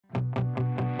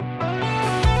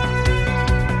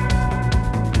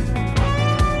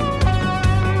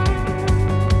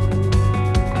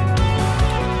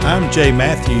I'm Jay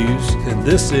Matthews, and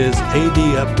this is AD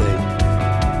Update.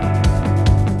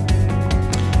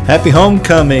 Happy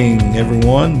homecoming,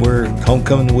 everyone. We're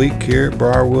homecoming week here at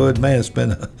Briarwood. Man, it's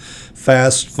been a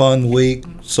fast, fun week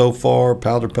so far.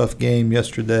 Powder Puff game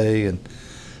yesterday and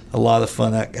a lot of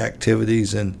fun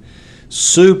activities, and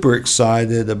super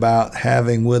excited about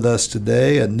having with us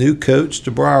today a new coach to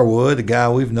Briarwood, a guy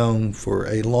we've known for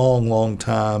a long, long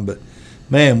time. But,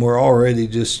 man, we're already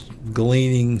just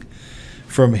gleaning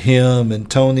from him and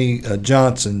Tony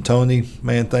Johnson. Tony,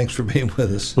 man, thanks for being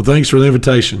with us. Well, thanks for the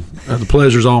invitation. The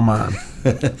pleasure's all mine.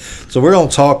 So we're going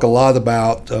to talk a lot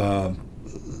about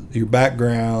your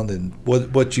background and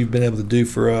what you've been able to do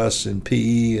for us in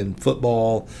PE and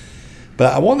football.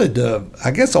 But I wanted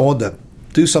to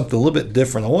do something a little bit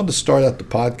different. I wanted to start out the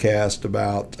podcast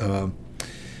about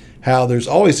how there's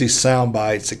always these sound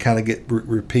bites that kind of get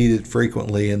repeated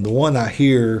frequently. And the one I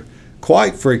hear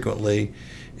quite frequently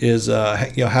is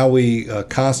how we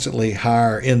constantly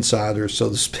hire insiders, so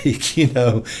to speak,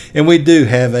 and we do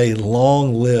have a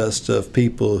long list of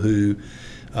people who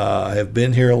have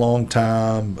been here a long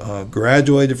time,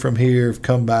 graduated from here, have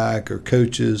come back, or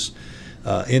coaches,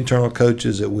 internal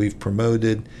coaches that we've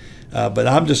promoted. But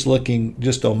I'm just looking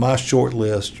on my short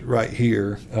list right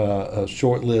here, a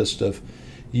short list of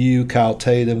you, Kyle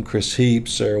Tatum, Chris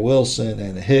Heaps, Sarah Wilson,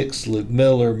 Anna Hicks, Luke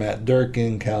Miller, Matt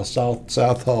Durkin, Cal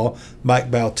Southall,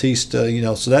 Mike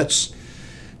Bautista. So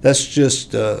that's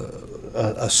just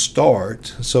a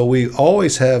start. So we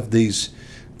always have these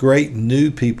great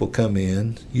new people come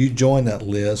in. You join that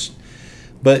list,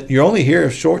 but you're only here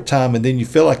a short time, and then you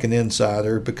feel like an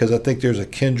insider because I think there's a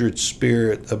kindred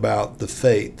spirit about the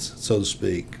faith, so to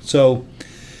speak. So,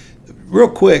 real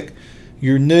quick.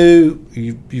 You're new.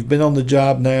 You've been on the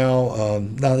job now,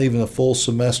 not even a full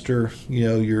semester.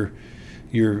 You're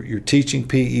teaching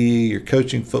PE. You're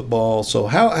coaching football. So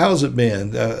how's it been?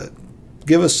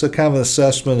 Give us a kind of an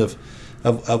assessment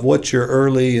of what your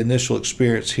early initial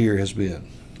experience here has been.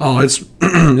 Oh, it's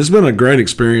been a great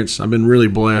experience. I've been really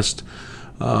blessed.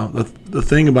 The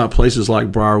thing about places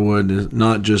like Briarwood is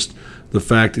not just the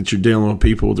fact that you're dealing with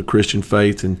people with the Christian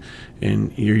faith and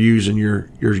you're using your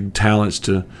talents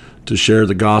to share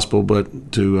the gospel,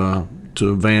 but to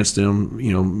advance them,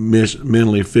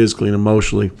 mentally, physically, and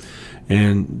emotionally.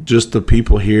 And just the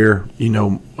people here,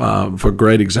 for a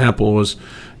great example is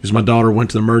my daughter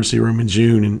went to the emergency room in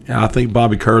June, and I think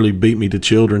Bobby Curley beat me to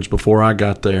Children's before I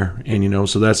got there. And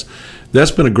so that's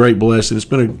been a great blessing. It's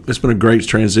been a great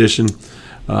transition.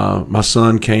 My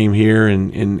son came here,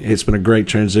 and it's been a great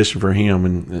transition for him,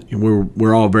 and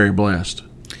we're all very blessed.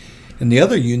 And the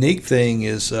other unique thing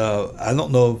is, I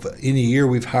don't know if any year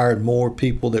we've hired more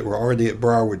people that were already at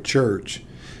Briarwood Church,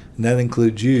 and that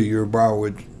includes you. You're a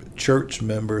Briarwood Church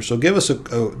member. So give us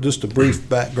just a brief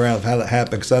background of how that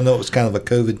happened, because I know it was kind of a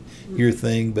COVID year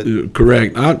thing. But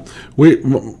correct.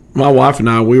 My wife and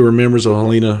I, we were members of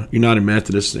Helena United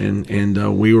Methodist,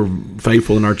 and we were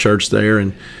faithful in our church there,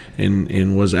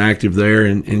 and was active there.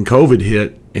 And COVID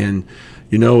hit, and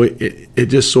it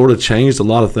just sort of changed a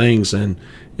lot of things.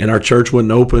 And our church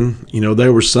wasn't open.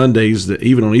 There were Sundays that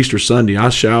even on Easter Sunday, I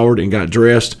showered and got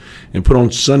dressed and put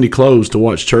on Sunday clothes to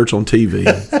watch church on TV.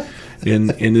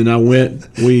 and then I went.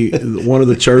 One of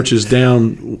the churches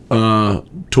down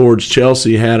towards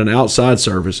Chelsea had an outside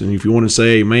service, and if you want to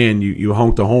say amen, you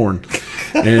honked the horn.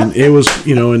 And it was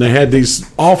and they had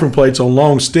these offering plates on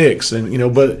long sticks,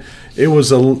 and but it was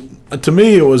to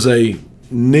me it was a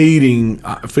needing,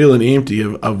 feeling empty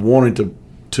of wanting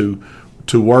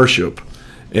to worship.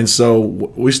 And so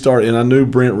we started, and I knew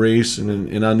Brent Reese,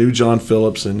 and I knew John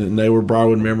Phillips, and they were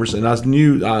Briarwood members. And I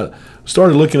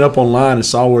started looking up online and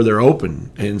saw where they're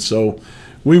open. And so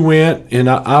we went, and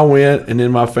I went, and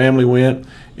then my family went.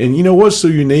 And what's so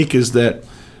unique is that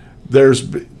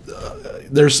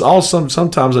there's also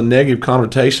sometimes a negative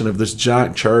connotation of this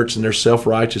giant church, and they're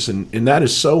self-righteous, and that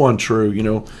is so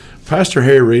untrue. Pastor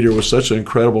Harry Reeder was such an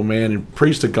incredible man and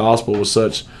preached the gospel with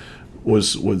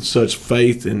such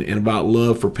faith and about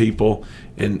love for people,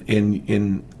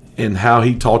 and how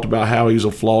he talked about how he was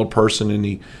a flawed person,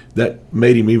 and that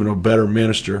made him even a better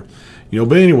minister.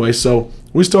 But anyway, so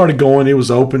we started going. It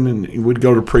was open, and we'd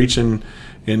go to preaching.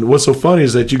 And what's so funny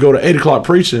is that you go to 8 o'clock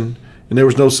preaching, and there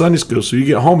was no Sunday school, so you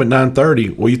get home at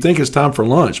 9:30. Well, you think it's time for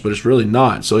lunch, but it's really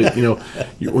not. So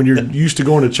when you're used to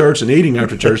going to church and eating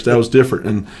after church, that was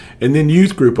different. And then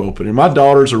youth group opened, and my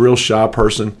daughter's a real shy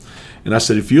person. And I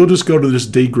said, if you'll just go to this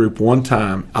D group one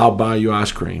time, I'll buy you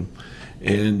ice cream.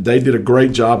 And they did a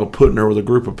great job of putting her with a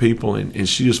group of people, and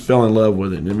she just fell in love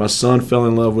with it. And my son fell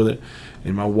in love with it,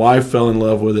 and my wife fell in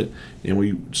love with it. And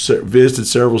we visited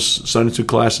several Sunday school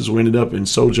classes. We ended up in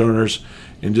Sojourners,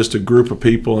 and just a group of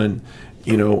people. And,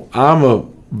 I'm a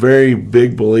very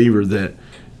big believer that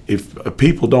if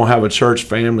people don't have a church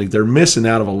family, they're missing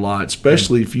out of a lot,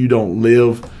 especially if you don't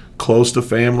live close to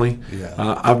family. Yeah.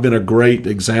 I've been a great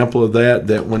example of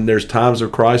that when there's times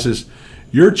of crisis,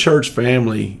 your church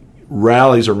family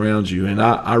rallies around you. And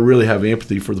I really have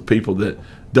empathy for the people that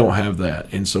don't have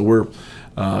that. And so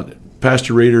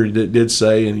Pastor Reeder did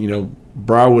say, and,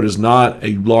 Briarwood is not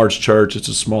a large church. It's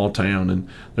a small town, and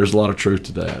there's a lot of truth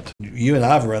to that. You and I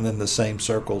have run in the same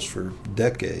circles for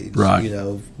decades, right?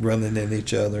 Running in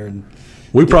each other. And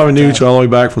we probably knew each other all the way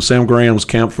back from Sam Graham's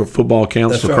camp for football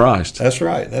camps for Christ. That's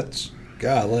right. That's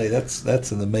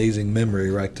an amazing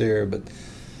memory right there. But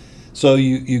so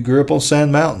you grew up on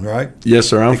Sand Mountain, right? Yes,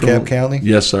 sir. I'm from DeKalb County.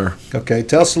 Yes, sir. Okay,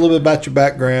 tell us a little bit about your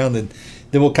background, and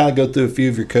then we'll kind of go through a few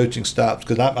of your coaching stops,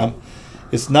 because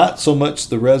it's not so much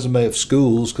the resume of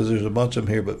schools, because there's a bunch of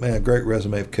them here, but, man, a great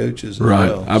resume of coaches as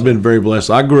well. I've been very blessed.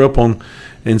 I grew up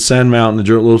in Sand Mountain,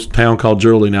 a little town called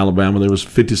Geraldine, Alabama. There was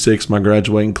 56 in my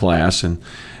graduating class, and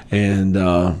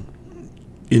a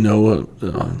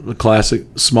classic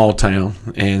small town.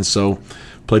 And so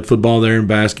played football there and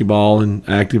basketball and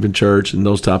active in church and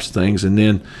those types of things. And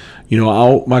then,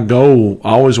 my goal, I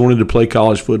always wanted to play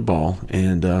college football,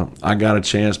 and I got a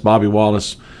chance. Bobby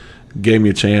Wallace gave me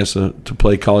a chance to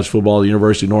play college football at the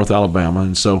University of North Alabama.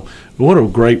 And so what a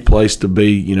great place to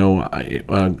be,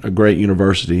 a great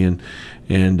university.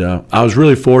 And I was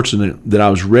really fortunate that I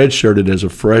was redshirted as a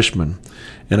freshman,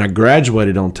 and I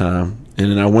graduated on time.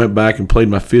 And then I went back and played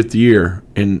my fifth year,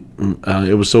 and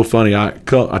it was so funny. I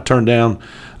turned down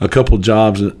a couple of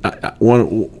jobs. And one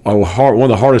of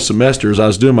the hardest semesters, I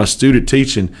was doing my student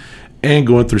teaching and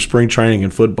going through spring training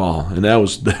and football, and that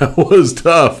was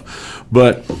tough.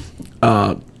 But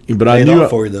I knew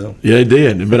for you, though. Yeah, it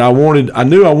did. But I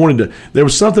knew I wanted to. There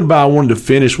was something about I wanted to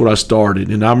finish what I started,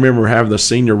 and I remember having the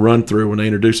senior run through when they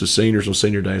introduced the seniors on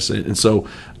senior day, and so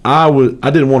I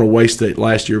didn't want to waste that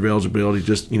last year of eligibility,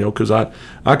 just because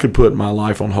I could put my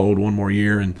life on hold one more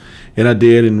year, and I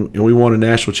did, and we won a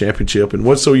national championship. And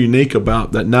what's so unique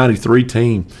about that '93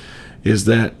 team is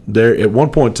that there at one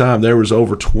point in time there was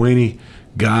over 20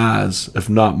 guys, if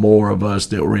not more, of us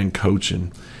that were in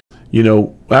coaching.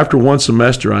 After one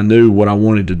semester, I knew what I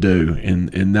wanted to do,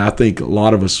 and I think a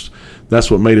lot of us,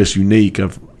 that's what made us unique.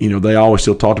 They always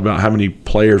still talked about how many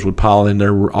players would pile in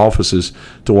their offices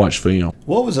to watch film.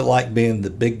 What was it like being the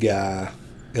big guy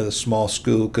at a small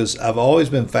school? Because I've always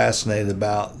been fascinated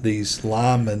about these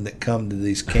linemen that come to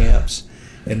these camps,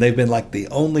 and they've been like the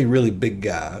only really big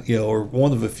guy, or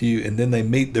one of a few, and then they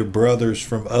meet their brothers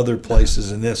from other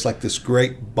places, and it's like this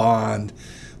great bond,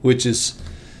 which is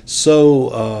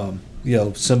so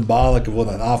symbolic of what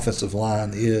an offensive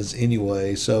line is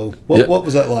anyway. So what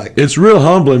was that like? It's real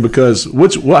humbling, because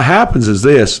what happens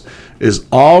is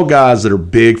all guys that are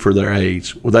big for their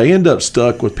age, they end up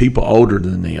stuck with people older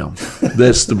than them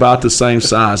that's about the same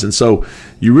size. And so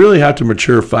you really have to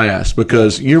mature fast,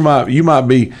 because you might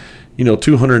be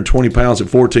 220 pounds at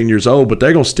 14 years old, but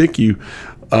they're going to stick you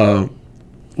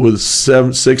with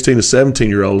 16 to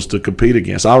 17-year-olds to compete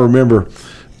against. I remember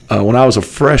when I was a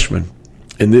freshman,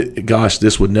 and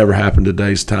this would never happen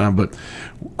today's time, but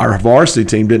our varsity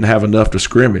team didn't have enough to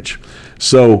scrimmage.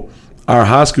 So our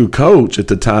high school coach at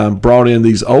the time brought in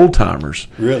these old-timers.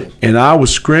 Really? And I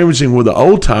was scrimmaging with the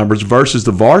old-timers versus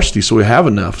the varsity, so we have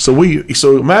enough. So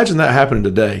imagine that happening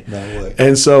today. No way.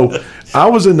 And so I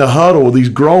was in the huddle with these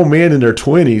grown men in their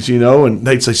 20s, and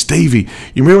they'd say, "Stevie,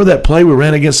 you remember that play we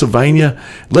ran against Sylvania?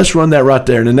 Let's run that right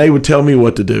there." And then they would tell me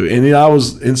what to do.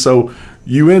 And so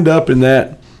you end up in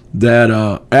that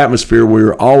atmosphere where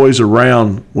you're always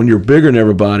around, when you're bigger than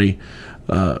everybody,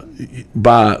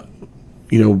 by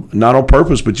not on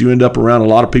purpose, but you end up around a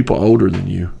lot of people older than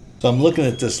you. So I'm looking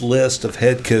at this list of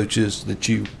head coaches that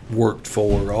you worked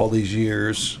for all these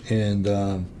years, and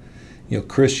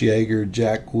Chris Yeager,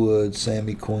 Jack Wood,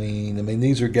 Sammy Queen. I mean,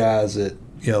 these are guys that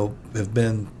have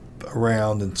been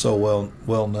around and so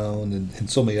well known, and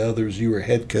so many others. You were a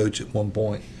head coach at one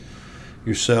point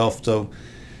yourself. So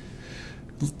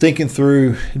thinking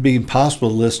through, it'd be impossible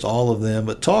to list all of them,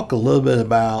 but talk a little bit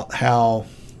about how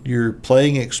your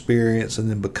playing experience and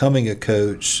then becoming a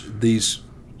coach, these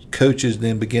coaches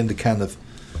then begin to kind of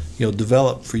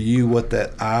develop for you what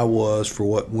that eye was for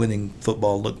what winning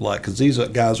football looked like, because these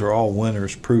guys are all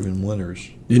winners, proven winners.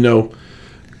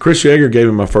 Chris Yeager gave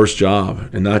me my first job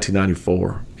in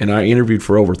 1994, and I interviewed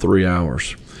for over 3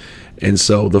 hours. And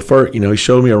so the first, he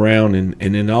showed me around, and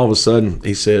then all of a sudden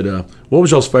he said, "What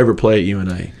was y'all's favorite play at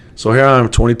UNA?" So here I am,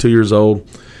 22 years old.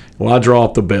 Well, I draw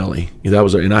up the belly. That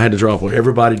was, and I had to draw up what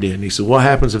everybody did. And he said, what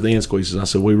happens if the end squeezes? I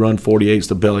said, we run 48's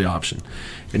the belly option.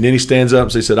 And then he stands up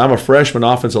and he said, I'm a freshman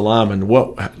offensive lineman.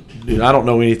 I don't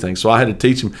know anything. So I had to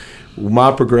teach him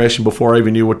my progression before I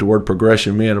even knew what the word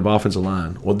progression meant of offensive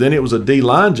line. Well, then it was a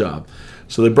D-line job.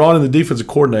 So they brought in the defensive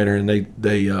coordinator, and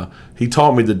he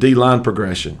taught me the D-line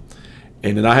progression.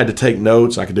 And then I had to take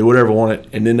notes. I could do whatever I wanted.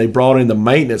 And then they brought in the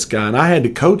maintenance guy, and I had to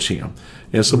coach him.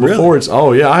 And so before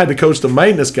I had to coach the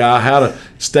maintenance guy how to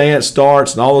stance,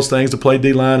 starts, and all those things to play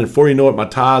D-line. And before you know it, my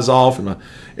tie's off and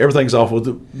everything's off. Well,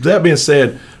 that being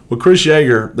said, with Chris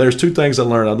Yeager, there's two things I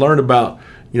learned. I learned about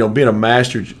being a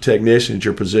master technician at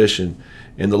your position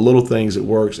and the little things that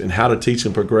works and how to teach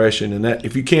them progression. And that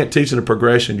if you can't teach them a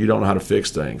progression, you don't know how to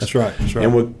fix things. That's right.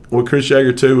 And with Chris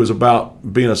Yeager, too, is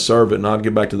about being a servant, and I'll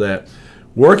get back to that.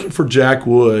 Working for Jack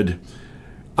Wood,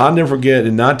 I'll never forget,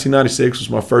 in 1996 was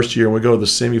my first year, and we go to the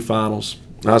semifinals.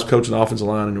 I was coaching the offensive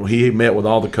line, and he met with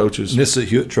all the coaches. This is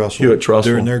Hewitt Trussell.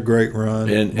 During their great run.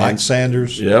 And Mike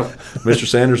Sanders. Yep. Mr.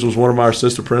 Sanders was one of my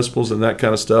assistant principals and that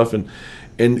kind of stuff.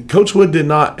 And Coach Wood did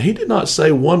not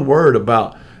say one word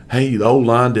about, hey, the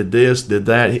O-line did this, did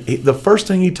that. The first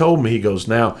thing he told me, he goes,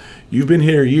 now, you've been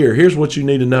here a year. Here's what you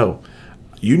need to know.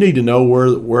 You need to know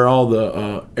where all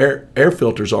the air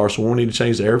filters are, so we need to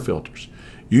change the air filters.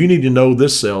 You need to know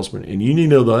this salesman, and you need to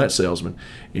know that salesman,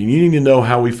 and you need to know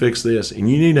how we fix this,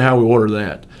 and you need to know how we order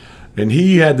that. And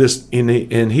he had this, and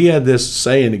he had this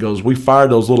saying. He goes, "We fired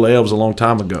those little elves a long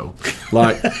time ago.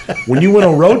 Like when you went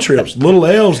on road trips, little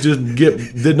elves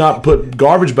did not put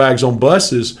garbage bags on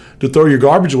buses to throw your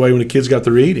garbage away when the kids got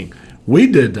through eating. We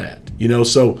did that,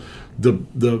 So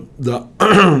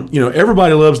the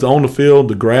everybody loves to own the field,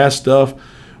 the grass stuff,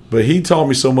 but he taught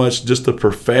me so much, just the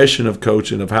profession of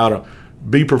coaching, of how to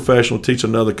be professional, teach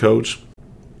another coach.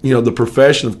 The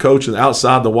profession of coaching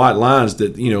outside the white lines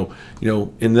that,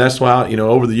 and that's why,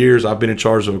 over the years I've been in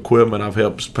charge of equipment. I've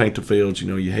helped paint the fields.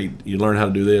 You learn how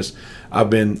to do this. I've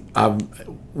been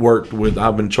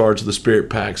in charge of the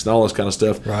spirit packs and all this kind of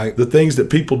stuff. Right. The things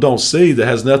that people don't see that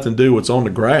has nothing to do with what's on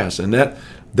the grass. And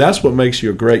that's what makes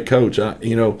you a great coach.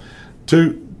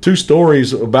 Two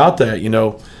stories about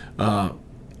that,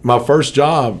 my first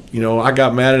job, I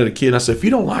got mad at a kid and I said, if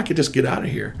you don't like it, just get out of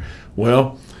here.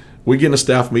 Well, we get in a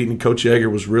staff meeting. Coach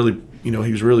Yeager was really, he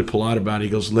was really polite about it.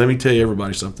 He goes, let me tell you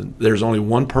everybody something. There's only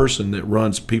one person that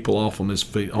runs people off on this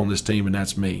team, and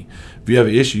that's me. If you have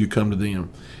an issue, you come to them.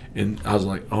 And I was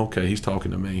like, okay, he's talking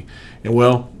to me. And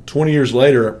 20 years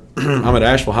later, I'm at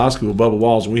Asheville High School with Bubba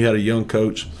Walls, and we had a young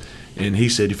coach. And he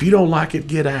said, if you don't like it,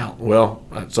 get out. Well,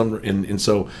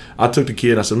 so I took the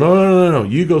kid and I said, no,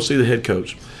 you go see the head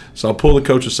coach. So I pulled the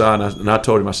coach aside and I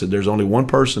told him, I said, there's only one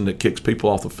person that kicks people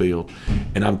off the field.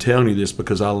 And I'm telling you this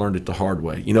because I learned it the hard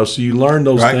way. So you learn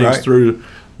those things through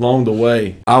along the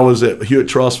way. I was at Hewitt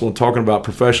Trussell and talking about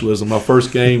professionalism, my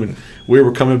first game, and we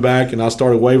were coming back and I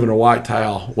started waving a white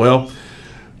towel. Well,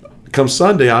 come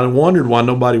Sunday, I wondered why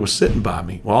nobody was sitting by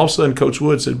me. Well, all of a sudden, Coach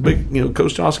Wood said,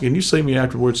 Coach Johnson, can you see me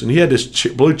afterwards? And he had this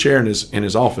blue chair in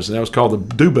his office, and that was called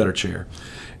the Do Better chair.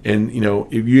 And,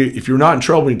 if you're not in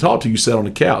trouble and you talk to you sit on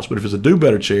the couch. But if it's a Do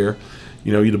Better chair,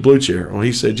 you're the blue chair. Well,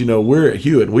 he said, we're at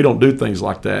Hewitt, and we don't do things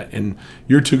like that. And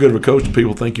you're too good of a coach, and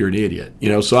people think you're an idiot.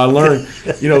 So I learned,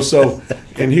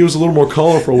 and he was a little more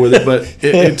colorful with it. But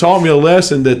it taught me a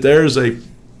lesson that there's a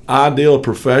ideal of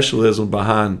professionalism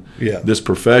behind this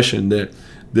profession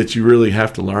that you really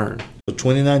have to learn. So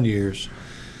 29 years.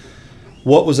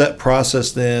 What was that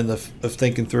process then of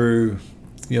thinking through,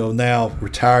 now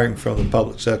retiring from the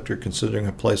public sector, considering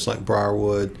a place like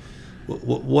Briarwood?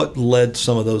 What led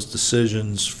some of those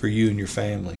decisions for you and your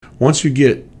family? Once you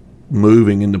get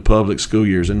moving into public school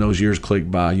years and those years click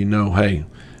by, hey,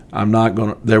 I'm not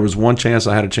going to – there was one chance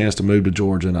I had a chance to move to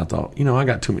Georgia, and I thought, I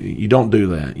got too many – you don't do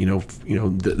that.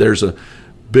 There's a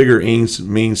bigger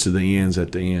means to the ends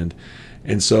at the end.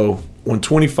 And so when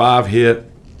 25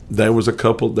 hit, there was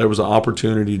an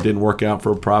opportunity. It didn't work out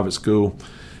for a private school.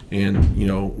 And,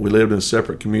 we lived in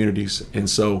separate communities. And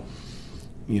so,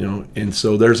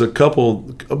 there's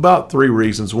about three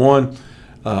reasons. One,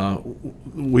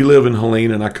 we live in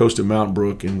Helena, and I coached at Mountain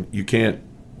Brook, and you can't,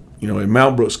 in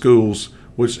Mountain Brook schools –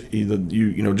 which either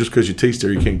just because you teach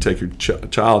there, you can't take your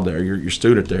child there, your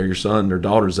student there, your son, their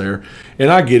daughter's there.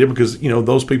 And I get it because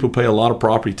those people pay a lot of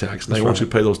property tax, and they want you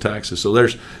to pay those taxes. So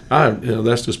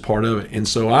that's just part of it. And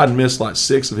so I'd missed like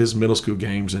 6 of his middle school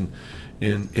games in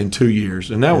 2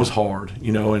 years, and that was hard.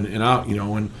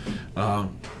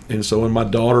 And so when my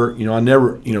daughter, I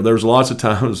never, there was lots of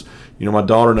times, my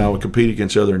daughter and I would compete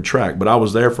against each other in track, but I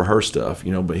was there for her stuff,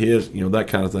 but his, that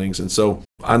kind of things. And so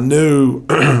I knew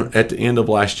at the end of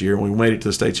last year when we made it to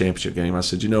the state championship game, I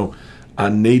said, I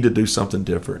need to do something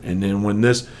different. And then when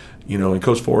this, and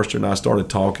Coach Forrester and I started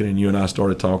talking, and you and I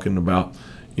started talking about,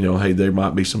 hey, there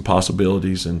might be some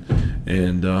possibilities. And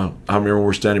I remember we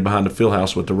were standing behind the field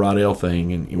house with the Rodell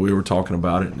thing, and we were talking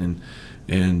about it.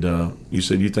 And you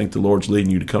said, you think the Lord's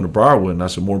leading you to come to Briarwood? And I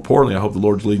said, more importantly, I hope the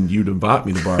Lord's leading you to invite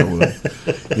me to Briarwood.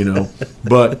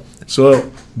 But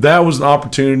so that was an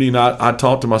opportunity, and I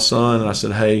talked to my son, and I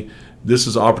said, hey, this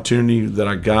is an opportunity that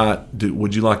I got.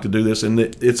 Would you like to do this? And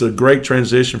it's a great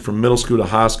transition from middle school to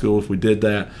high school if we did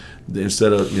that.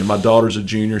 Instead of, my daughter's a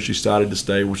junior, she decided to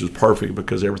stay, which is perfect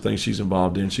because everything she's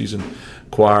involved in, she's in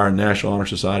choir and National Honor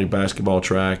Society, basketball,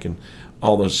 track, and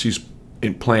all those, she's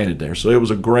implanted there. So it was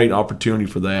a great opportunity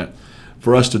for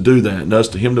us to do that, and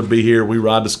him to be here. We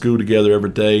ride to school together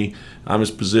every day. I'm his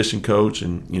position coach,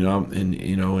 and so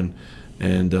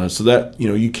that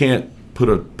you can't put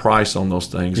a price on those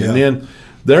things. Yeah. And then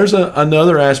there's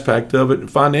another aspect of it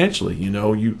financially.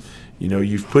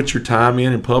 You've put your time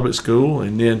in public school,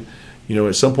 and then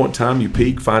at some point in time you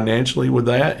peak financially with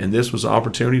that. And this was an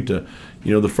opportunity to,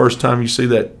 the first time you see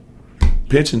that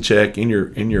pension check in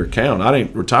your account. I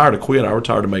didn't retire to quit. I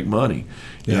retired to make money.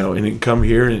 And then come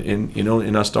here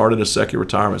and I started a second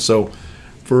retirement. So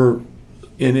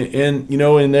and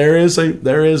there is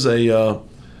a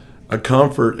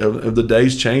comfort of the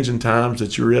days changing times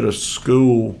that you're at a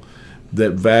school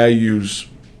that values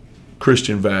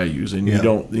Christian values, and you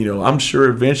don't, I'm sure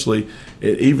eventually,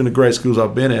 even the great schools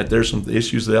I've been at, there's some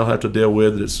issues they'll have to deal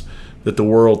with that the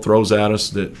world throws at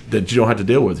us that you don't have to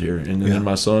deal with here, and then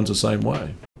my son's the same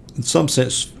way. In some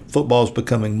sense, football is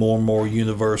becoming more and more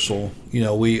universal.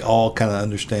 We all kind of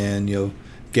understand,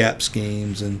 gap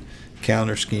schemes and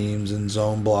counter schemes and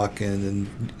zone blocking,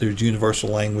 and there's universal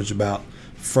language about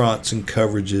fronts and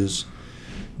coverages.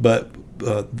 But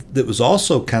it was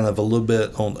also kind of a little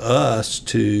bit on us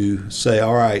to say,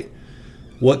 all right,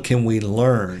 what can we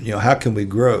learn? How can we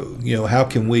grow? How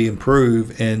can we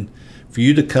improve? And for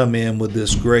you to come in with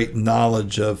this great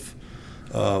knowledge of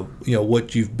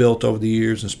what you've built over the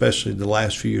years, especially the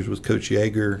last few years with Coach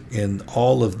Yeager, and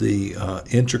all of the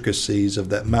intricacies of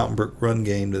that Mountain Brook run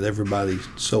game that everybody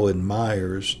so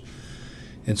admires.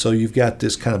 And so you've got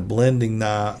this kind of blending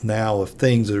now of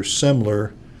things that are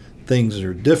similar, things that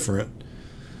are different,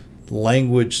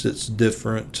 language that's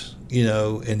different,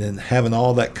 and then having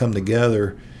all that come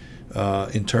together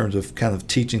in terms of kind of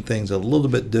teaching things a little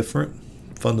bit different.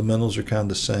 Fundamentals are kind of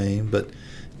the same, but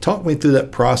talk me through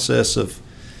that process of,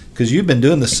 because you've been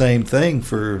doing the same thing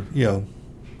for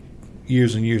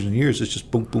years and years and years. It's just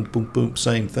boom, boom, boom, boom,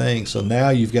 same thing. So now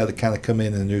you've got to kind of come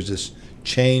in and there's this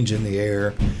change in the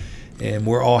air, and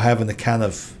we're all having to kind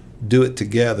of do it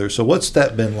together. So what's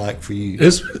that been like for you?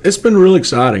 It's been really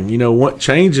exciting. What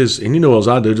changes, and as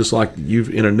I do, just like you've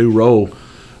in a new role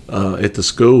at the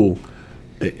school,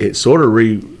 it sort of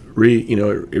it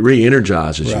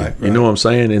re-energizes you. Right. You know what I'm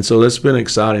saying? And so that's been an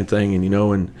exciting thing. And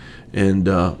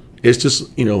it's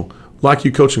just like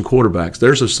you coaching quarterbacks.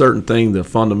 There's a certain thing, the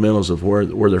fundamentals of where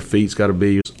their feet's got to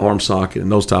be, arm socket,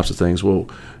 and those types of things. Well,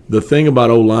 the thing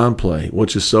about O-line play,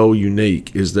 which is so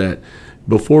unique, is that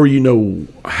before you know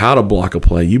how to block a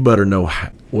play, you better know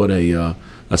what a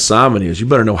assignment is. You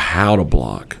better know how to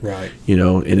block. Right.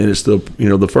 And then it's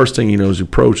the first thing is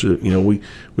approach it. We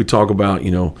talk about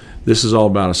this is all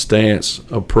about a stance,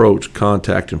 approach,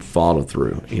 contact, and follow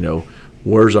through.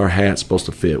 Where's our hat supposed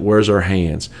to fit? Where's our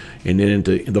hands? And then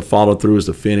the follow through is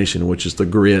the finishing, which is the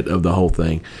grit of the whole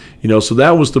thing. So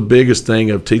that was the biggest thing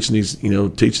of teaching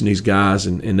these guys,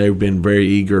 and they've been very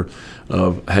eager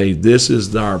of, hey, this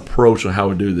is our approach on how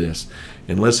we do this,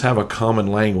 and let's have a common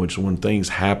language when things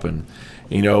happen.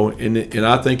 And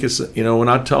I think it's, when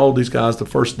I told these guys the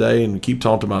first day and keep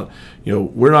talking about,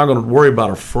 we're not going to worry about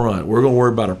a front. We're going to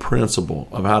worry about a principle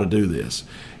of how to do this.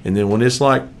 And then when it's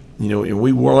like, and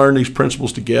we learn these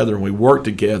principles together and we work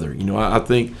together, I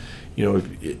think,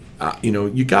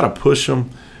 you got to push them,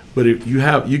 but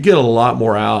you get a lot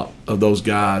more out of those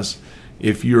guys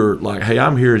if you're like, hey,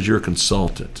 I'm here as your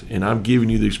consultant and I'm giving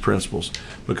you these principles,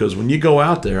 because when you go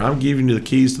out there, I'm giving you the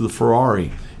keys to the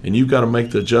Ferrari. And you've got to make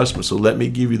the adjustment. So let me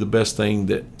give you the best thing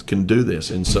that can do this.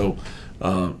 And so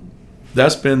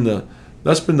that's been the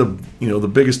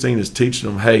the biggest thing is teaching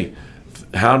them, hey,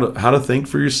 how to think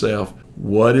for yourself.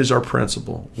 What is our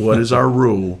principle? What is our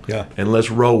rule? Yeah. And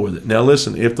let's roll with it. Now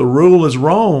listen, if the rule is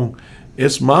wrong,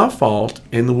 it's my fault,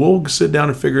 and we'll sit down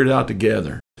and figure it out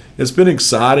together. It's been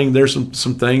exciting. There's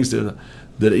some things that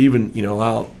even we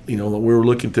were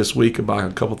looking this week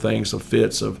about a couple things of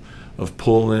fits of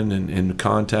pulling and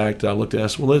contact. I looked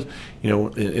at it, well,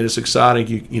 it's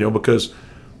exciting, because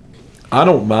I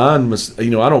don't mind. I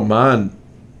don't mind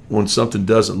when something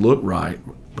doesn't look right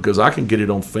because I can get it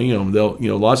on film. They'll,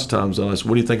 lots of times they'll ask,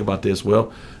 "What do you think about this?"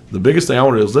 Well, the biggest thing I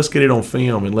want to do is let's get it on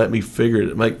film and let me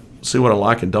see what I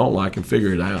like and don't like and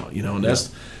figure it out. And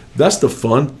that's the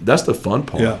fun. That's the fun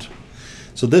part. Yeah.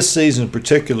 So this season in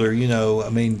particular,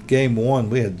 game one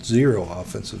we had zero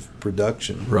offensive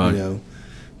production. Right.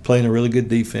 Playing a really good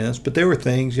defense, but there were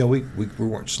things. We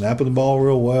weren't snapping the ball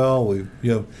real well.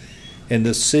 And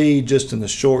to see just in the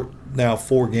short now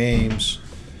 4 games,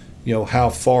 how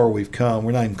far we've come.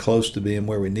 We're not even close to being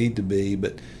where we need to be.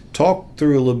 But talk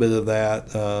through a little bit of that.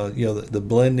 The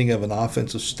blending of an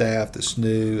offensive staff that's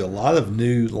new, a lot of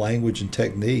new language and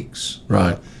techniques.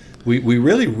 Right. We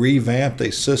really revamped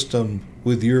a system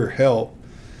with your help,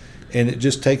 and it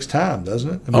just takes time,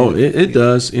 doesn't it? It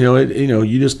does.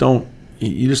 You just don't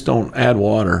add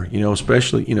water.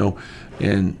 Especially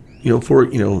and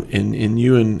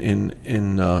you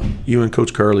and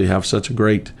Coach Curley have such a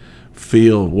great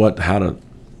feel of how to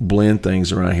blend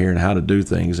things around here and how to do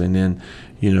things, and then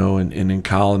and then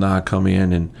Kyle and I come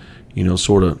in and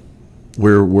sort of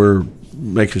we're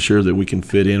making sure that we can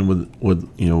fit in with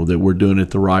that we're doing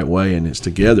it the right way and it's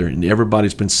together, and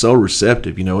everybody's been so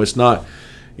receptive. It's not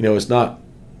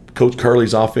Coach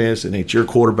Curley's offense and it's your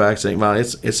quarterbacks, ain't mine.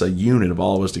 It's a unit of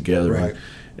all of us together, right.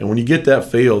 And when you get that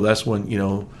feel, that's when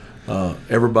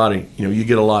everybody you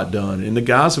get a lot done, and the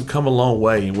guys have come a long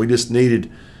way, and we just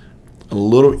needed a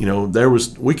little.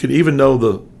 We could, even though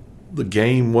the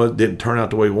game didn't turn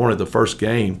out the way we wanted the first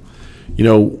game.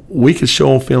 We could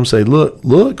show on film, say,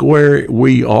 look where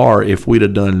we are if we'd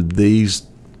have done these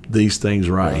things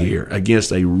right here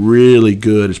against a really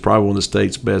good. It's probably one of the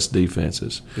state's best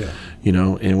defenses. Yeah.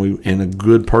 And a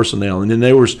good personnel. And then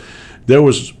there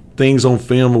was things on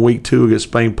film in week 2 against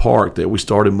Spain Park that we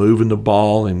started moving the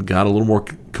ball and got a little more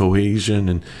cohesion,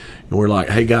 and we're like,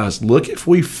 hey guys, look if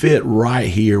we fit right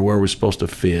here where we're supposed to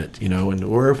fit, and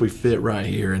where if we fit right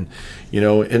here, and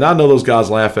and I know those guys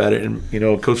laugh at it, and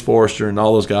Coach Forrester and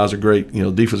all those guys are great,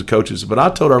 defensive coaches. But I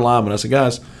told our linemen, I said,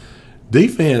 guys,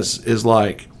 defense is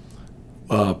like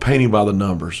painting by the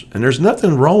numbers, and there's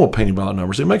nothing wrong with painting by the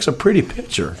numbers. It makes a pretty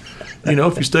picture,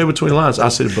 if you stay between lines. I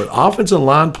said, but offensive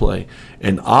line play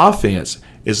and offense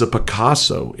is a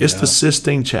Picasso. It's the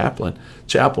Sistine Chapel.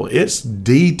 It's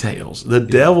details. The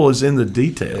devil is in the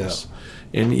details.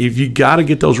 Yeah. And if you got to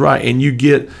get those right, and you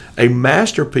get a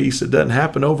masterpiece that doesn't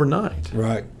happen overnight.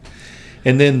 Right.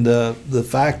 And then the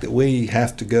fact that we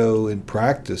have to go and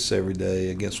practice every day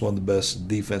against one of the best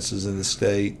defenses in the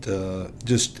state,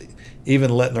 just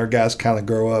even letting our guys kind of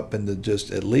grow up and to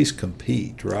just at least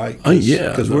compete, right?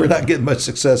 Because we're not getting much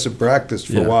success in practice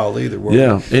for a while either.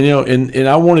 And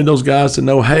I wanted those guys to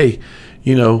know, hey,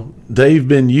 they've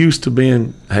been used to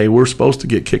being, hey, we're supposed to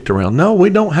get kicked around. No,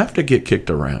 we don't have to get kicked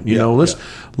around.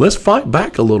 Let's fight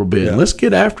back a little bit. Yeah. Let's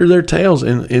get after their tails,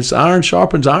 and it's iron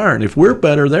sharpens iron. If we're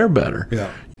better, they're better.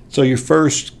 Yeah. So your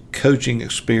first coaching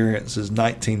experience is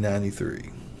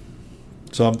 1993.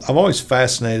 So I'm always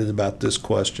fascinated about this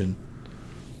question.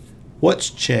 What's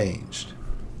changed?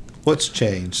 What's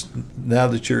changed now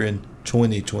that you're in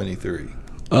 2023?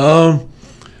 The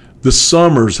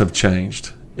summers have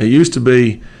changed. It used to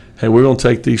be, hey, we're going to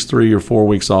take these 3 or 4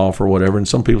 weeks off or whatever, and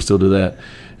some people still do that.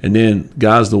 And then,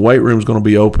 guys, the weight room's going to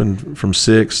be open from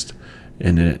 6,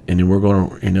 and then we're going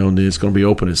to, it's going to be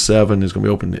open at 7. It's going to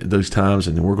be open at those times,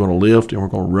 and then we're going to lift, and we're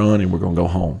going to run, and we're going to go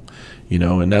home.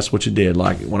 And that's what you did.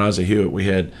 Like when I was at Hewitt, we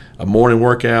had a morning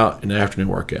workout and an afternoon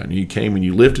workout. And you came and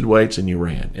you lifted weights and you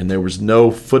ran. And there was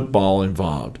no football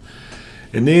involved.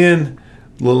 And then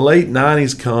the late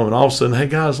 90s come, and all of a sudden, hey,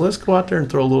 guys, let's go out there and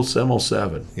throw a little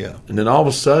 7-on-7. Yeah. And then all of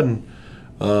a sudden.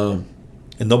 And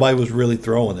nobody was really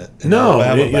throwing it. No.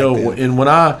 And when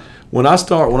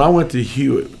I went to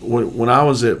Hewitt, when I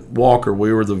was at Walker,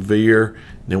 we were the veer,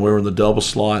 and then we were in the double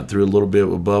slot, threw a little bit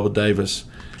with Bubba Davis.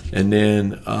 And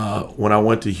then when I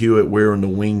went to Hewitt, we were in the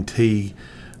wing T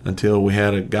until we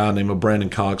had a guy named Brandon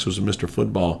Cox who was a Mr.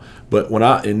 Football. But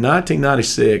in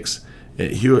 1996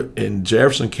 at Hewitt in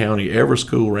Jefferson County, every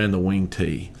school ran the wing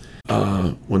T.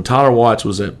 When Tyler Watts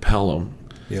was at Pelham,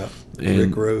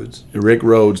 and Rick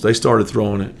Rhodes, they started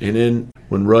throwing it. And then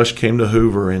when Rush came to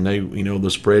Hoover and they,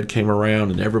 the spread came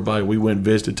around and everybody, we went and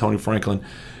visited Tony Franklin.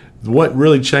 What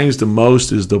really changed the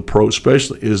most is the approach,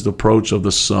 especially is the approach of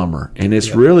the summer. And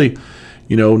it's really,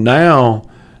 now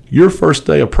your first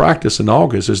day of practice in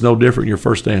August is no different than your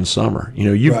first day in summer.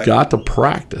 You've got to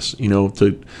practice,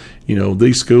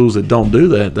 these schools that don't do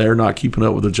that, they're not keeping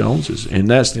up with the Joneses. And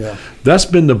that's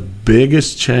been the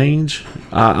biggest change,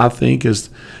 I think, is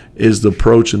the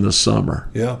approach in the summer.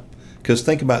 Yeah, because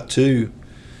think about, too,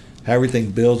 how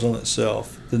everything builds on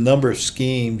itself. the number of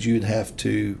schemes you'd have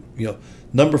to,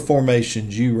 number of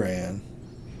formations you ran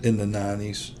in the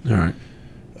 90s. All right.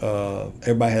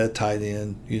 Everybody had a tight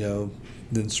end,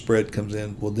 then spread comes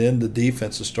in. Well, then the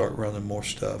defenses start running more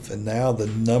stuff. And now the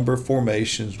number of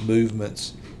formations,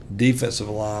 movements, defensive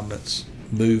alignments,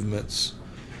 movements,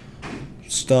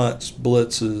 stunts,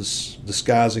 blitzes,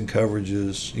 disguising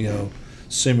coverages,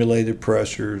 simulated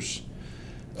pressures.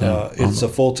 It's a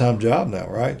full-time job now,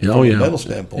 right? From a mental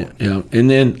standpoint. Yeah. And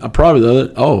then probably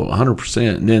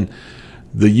 100%. And then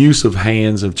the use of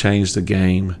hands have changed the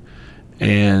game,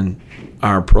 and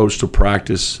our approach to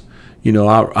practice.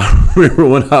 I remember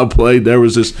when I played, there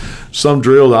was some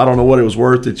drill, I don't know what it was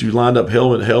worth, that you lined up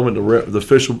helmet, the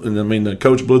official, and the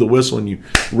coach blew the whistle, and you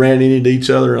ran into each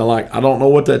other. And I don't know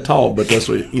what that taught, but that's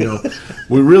what,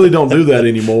 we really don't do that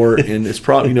anymore. And it's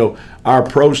probably, our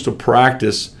approach to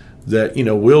practice that,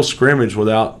 we'll scrimmage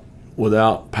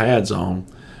without pads on,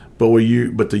 but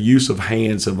the use of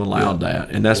hands have allowed that.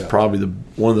 And that's probably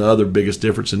one of the other biggest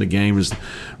difference in the game is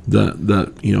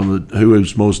who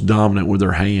is most dominant with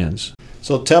their hands.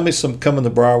 So tell me some coming to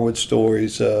Briarwood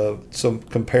stories, some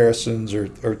comparisons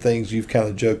or things you've kind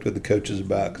of joked with the coaches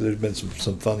about, because there's been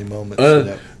some funny moments.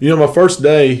 My first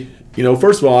day,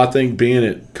 first of all, I think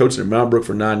coaching at Mount Brook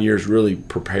for 9 years really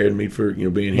prepared me for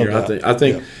being here. I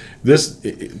think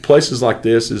places like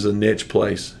this is a niche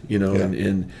place,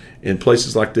 and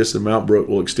places like this in Mount Brook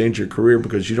will extend your career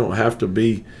because you don't have to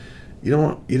be.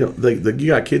 You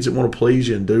got kids that want to please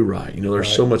you and do right. They're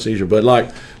so much easier. But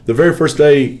like the very first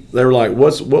day, they were like,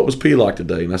 what was PE like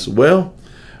today? And I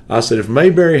said, if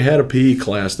Mayberry had a PE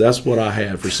class, that's what I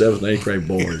had for 7th and 8th grade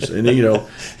boys. And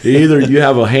either you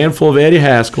have a handful of Eddie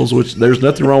Haskells, which there's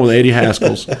nothing wrong with Eddie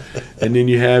Haskells, and then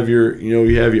you have your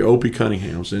Opie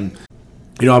Cunninghams. And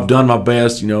I've done my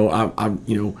best.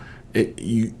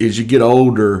 As you get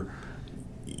older,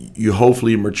 you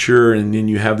hopefully mature, and then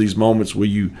you have these moments where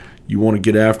you want to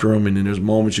get after them, and then there's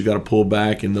moments you got to pull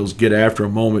back, and those get after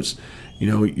them moments,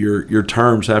 your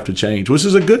terms have to change, which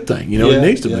is a good thing. It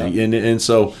needs to be, and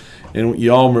so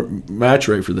you all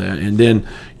maturate for that. And then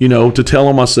to tell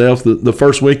on myself, the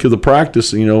first week of the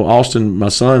practice, Austin, my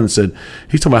son, said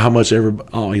he's talking about how much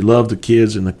he loved the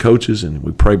kids and the coaches, and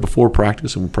we pray before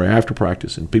practice and we pray after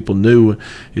practice, and people knew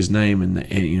his name, and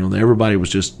everybody was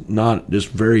just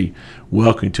very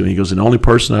welcoming to him. He goes, and the only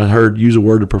person I heard use a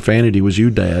word of profanity was you,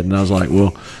 Dad. And I was like,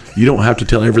 well, you don't have to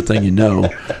tell everything we'll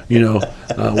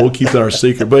keep that our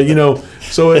secret. But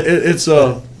so it's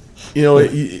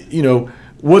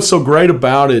what's so great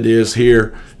about it is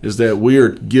that we are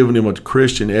giving him a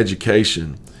Christian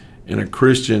education and a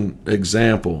Christian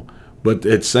example, but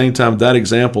at the same time, that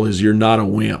example is you're not a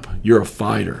wimp, you're a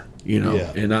fighter,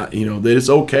 and that it's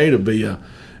okay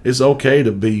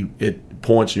to be at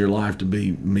points in your life to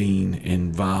be mean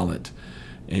and violent.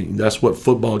 And that's what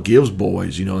football gives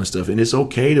boys, and stuff. And it's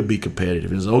okay to be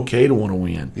competitive. It's okay to want to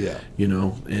win. Yeah.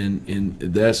 And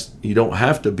that's, you don't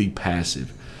have to be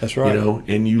passive. That's right.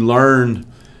 And you learn,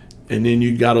 and then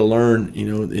you got to learn,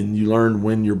 and you learn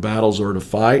when your battles are to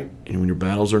fight and when your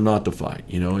battles are not to fight,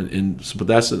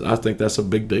 but I think that's a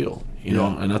big deal,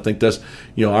 and I think that's,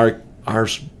 our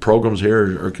programs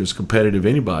here are as competitive as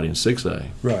anybody in 6A.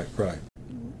 Right.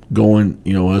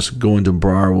 Us going to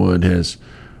Briarwood has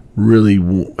really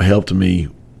helped me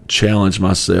challenge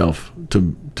myself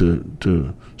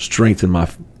to strengthen my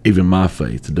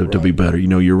faith, to be better.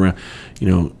 You're around,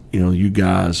 you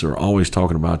guys are always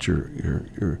talking about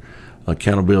your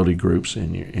accountability groups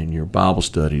and your Bible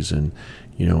studies and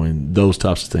and those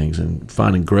types of things, and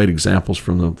finding great examples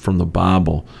from the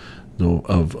Bible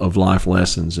of life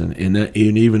lessons, and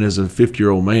even as a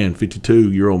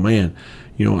 52-year-old man,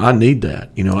 I need that.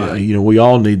 We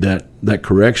all need that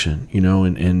correction.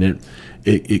 And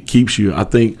it keeps you. I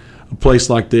think a place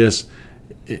like this,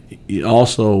 it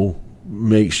also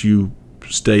makes you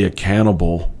stay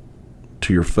accountable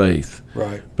to your faith,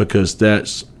 right? Because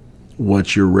that's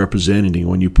what you're representing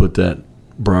when you put that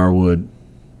Briarwood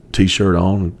T-shirt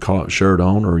on, shirt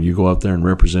on, or you go up there and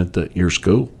represent your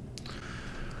school.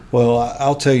 Well,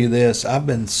 I'll tell you this: I've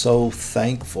been so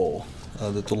thankful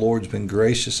that the Lord's been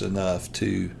gracious enough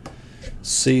to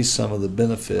see some of the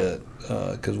benefit,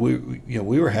 because we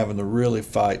were having to really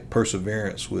fight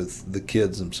perseverance with the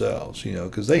kids themselves,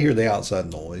 because they hear the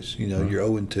outside noise. You're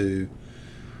 0-2, you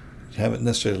haven't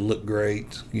necessarily looked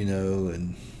great,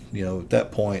 and at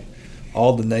that point,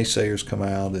 all the naysayers come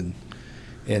out, and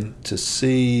to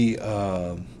see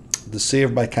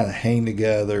everybody kind of hang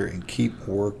together and keep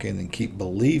working and keep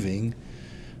believing.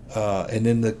 And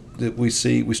then we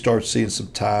start seeing some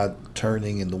tide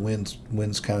turning and the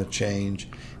winds kind of change.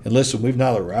 And listen, we've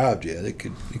not arrived yet. It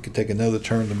could take another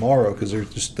turn tomorrow because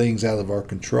there's just things out of our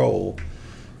control.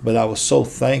 But I was so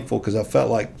thankful because I felt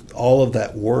like all of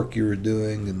that work you were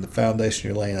doing and the foundation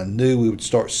you're laying, I knew we would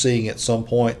start seeing it at some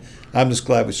point. I'm just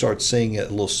glad we started seeing it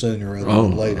a little sooner rather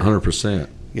than later. 100%.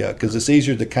 Yeah, because it's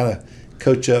easier to kind of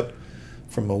coach up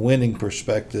from a winning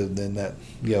perspective than that,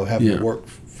 having to work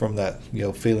from that,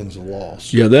 feelings of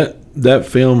loss. Yeah, that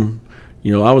film,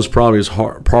 I was probably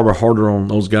harder on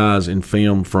those guys in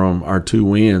film from our 2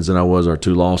 wins than I was our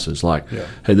 2 losses. Like,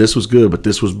 hey, this was good, but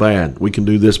this was bad. We can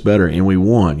do this better, and we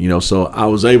won. So I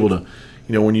was able to,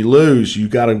 when you lose, you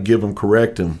got to give them,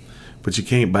 correct them, but you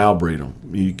can't browbeat them.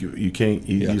 You can't.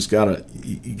 You just gotta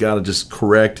just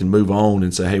correct and move on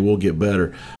and say, hey, we'll get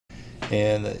better.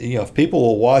 And if people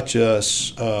will watch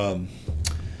us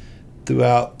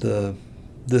throughout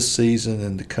this season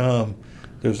and to come,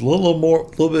 there's a little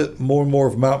bit more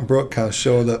of Mountain Brook kind of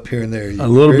showing up here and there. A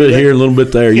little bit here, a little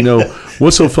bit there.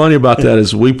 What's so funny about that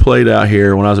is we played out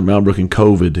here when I was at Mountain Brook in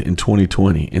COVID in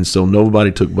 2020, and so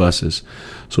nobody took buses.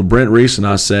 So Brent Reese and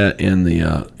I sat in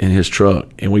his truck,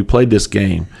 and we played this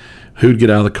game. Who'd get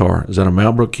out of the car? Is that a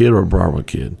Mountain Brook kid or a Briarwood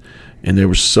kid? And there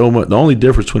was so much. The only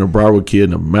difference between a Briarwood kid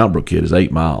and a Mountain Brook kid is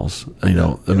 8 miles.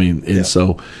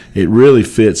 So it really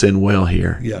fits in well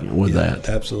here with that.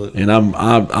 Absolutely. And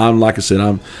I'm like I said,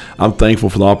 I'm thankful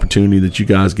for the opportunity that you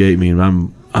guys gave me,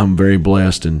 and I'm very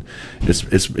blessed, and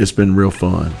it's been real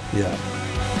fun. Yeah.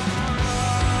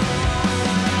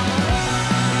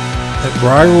 At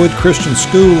Briarwood Christian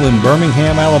School in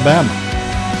Birmingham, Alabama,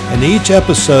 and each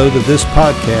episode of this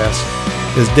podcast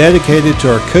is dedicated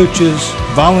to our coaches,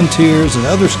 volunteers, and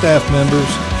other staff members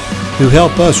who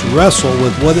help us wrestle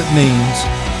with what it means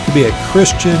to be a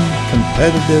Christian,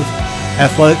 competitive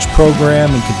athletics program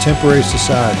in contemporary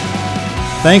society.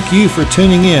 Thank you for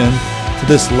tuning in to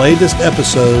this latest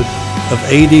episode of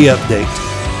AD Update.